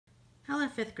Hello,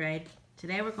 5th grade.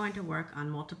 Today we're going to work on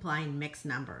multiplying mixed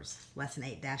numbers, lesson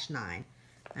 8-9.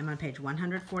 I'm on page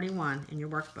 141 in your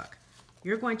workbook.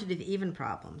 You're going to do the even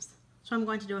problems, so I'm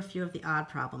going to do a few of the odd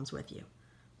problems with you.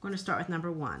 I'm going to start with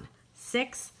number 1.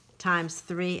 6 times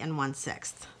 3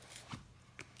 1/6.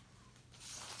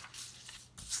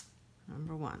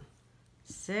 Number 1.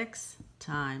 6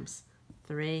 times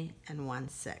 3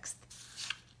 1/6.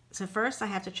 So first I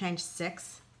have to change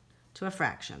 6 to a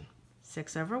fraction.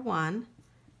 6 over 1,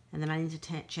 and then I need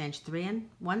to change 3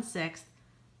 1/6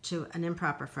 to an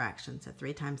improper fraction. So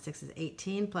 3 times 6 is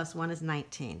 18, plus 1 is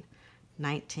 19.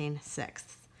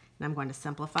 19/6. And I'm going to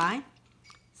simplify.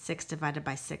 6 divided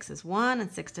by 6 is 1, and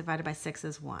 6 divided by 6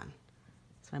 is 1.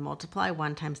 So I multiply.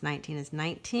 1 times 19 is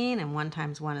 19, and 1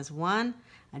 times 1 is 1.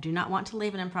 I do not want to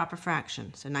leave an improper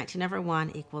fraction, so 19 over 1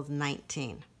 equals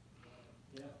 19.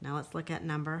 Now let's look at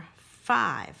number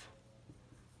 5.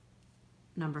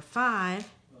 Number 5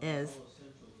 is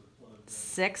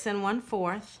 6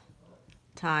 1/4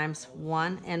 times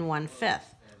 1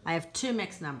 1/5. I have two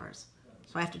mixed numbers,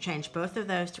 so I have to change both of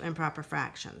those to improper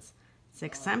fractions.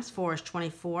 6 times 4 is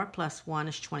 24, plus 1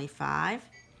 is 25.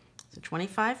 So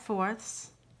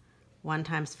 25/4. 1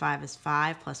 times 5 is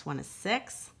 5, plus 1 is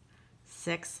 6.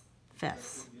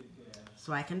 6/5.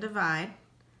 So I can divide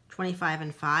 25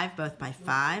 and 5 both by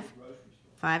 5.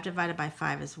 5 divided by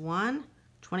 5 is 1.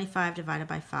 25 divided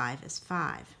by 5 is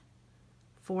 5.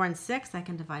 4 and 6, I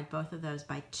can divide both of those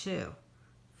by 2.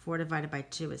 4 divided by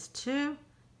 2 is 2.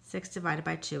 6 divided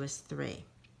by 2 is 3.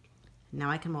 Now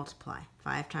I can multiply.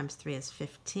 5 times 3 is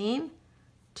 15.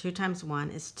 2 times 1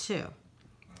 is 2.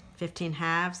 15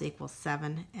 halves equals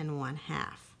 7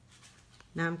 1/2.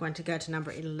 Now I'm going to go to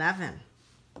number 11.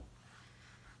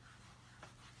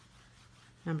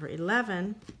 Number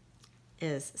 11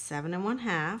 is 7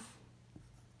 1/2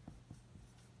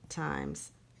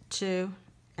 times 2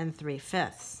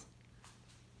 3/5.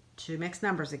 Two mixed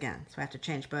numbers again, so I have to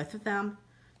change both of them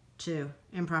to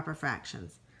improper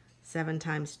fractions. 7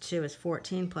 times 2 is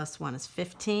 14, plus 1 is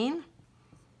 15.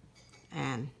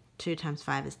 And 2 times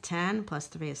 5 is 10, plus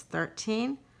 3 is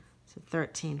 13. So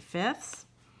 13/5.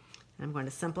 And I'm going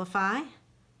to simplify.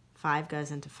 5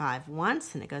 goes into 5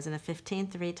 once, and it goes into 15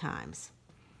 3 times.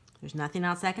 There's nothing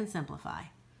else I can simplify.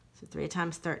 So 3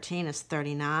 times 13 is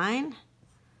 39.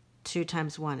 2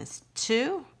 times 1 is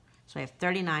 2. So I have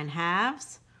 39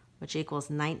 halves, which equals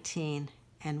 19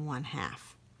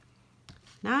 1/2.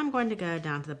 Now I'm going to go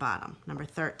down to the bottom, number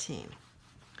 13.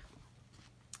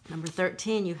 Number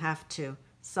 13, you have to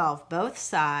solve both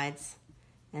sides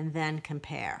and then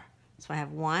compare. So I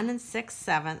have 1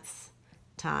 6/7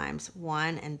 times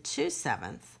 1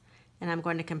 2/7, and I'm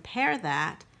going to compare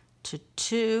that to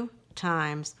 2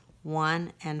 times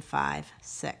 1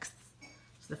 5/6.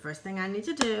 So the first thing I need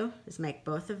to do is make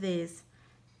both of these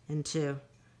into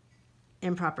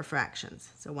improper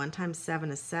fractions. So 1 times 7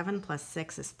 is 7, plus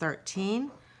 6 is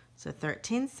 13. So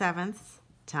 13/7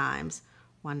 times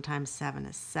 1 times 7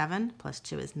 is 7, plus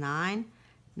 2 is 9.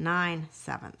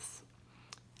 9/7.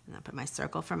 And I'll put my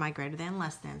circle for my greater than,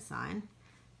 less than sign.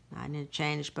 Now I need to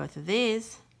change both of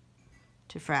these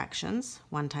to fractions.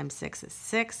 1 times 6 is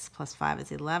 6, plus 5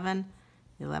 is 11.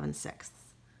 11/6.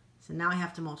 So now I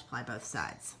have to multiply both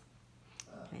sides.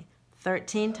 Okay.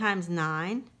 13 times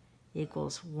 9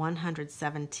 equals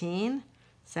 117.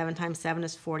 7 times 7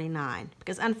 is 49.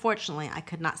 Because unfortunately, I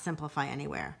could not simplify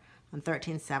anywhere on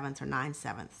 13/7 or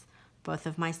 9/7. Both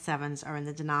of my 7s are in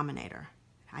the denominator.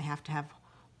 I have to have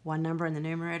one number in the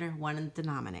numerator, one in the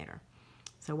denominator.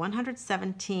 So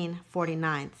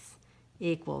 117/49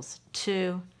 equals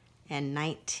 2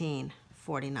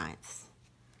 19/49.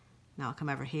 Now I'll come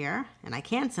over here, and I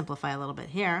can simplify a little bit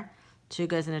here. 2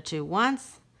 goes into 2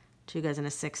 once, 2 goes into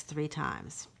 6 3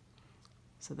 times.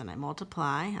 So then I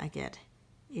multiply, I get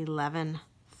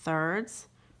 11/3,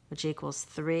 which equals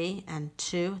 3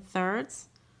 2/3.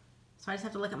 So I just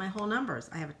have to look at my whole numbers.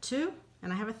 I have a 2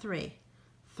 and I have a 3.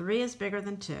 3 is bigger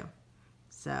than 2.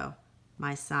 So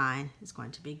my sign is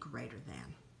going to be greater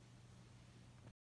than.